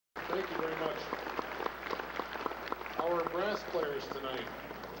Thank you very much. Our brass players tonight.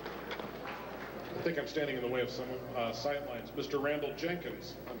 I think I'm standing in the way of some sightlines. Mr. Randall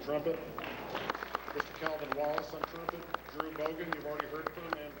Jenkins on trumpet. Mr. Calvin Wallace on trumpet. Drew Bogan, you've already heard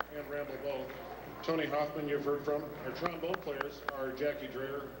from, and Randall both. Tony Hoffman, you've heard from. Our trombone players are Jackie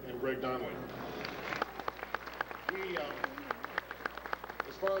Dreher and Greg Donnelly. We,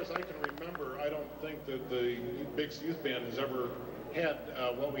 as far as I can remember, I don't think that the Biggs Youth Band has ever had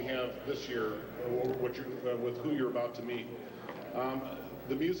what we have this year, with who you're about to meet.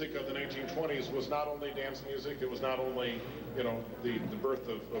 The music of the 1920s was not only dance music, it was not only, you know, the birth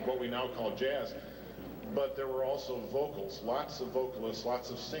of what we now call jazz, but there were also vocals, lots of vocalists, lots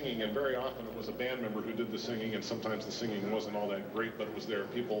of singing, and very often it was a band member who did the singing, and sometimes the singing wasn't all that great, but it was there.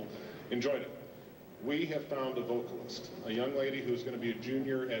 People enjoyed it. We have found a vocalist, a young lady who's going to be a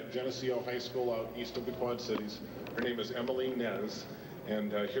junior at Geneseo High School out east of the Quad Cities. Her name is Emily Nez,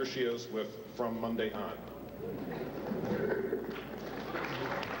 and here she is with From Monday On.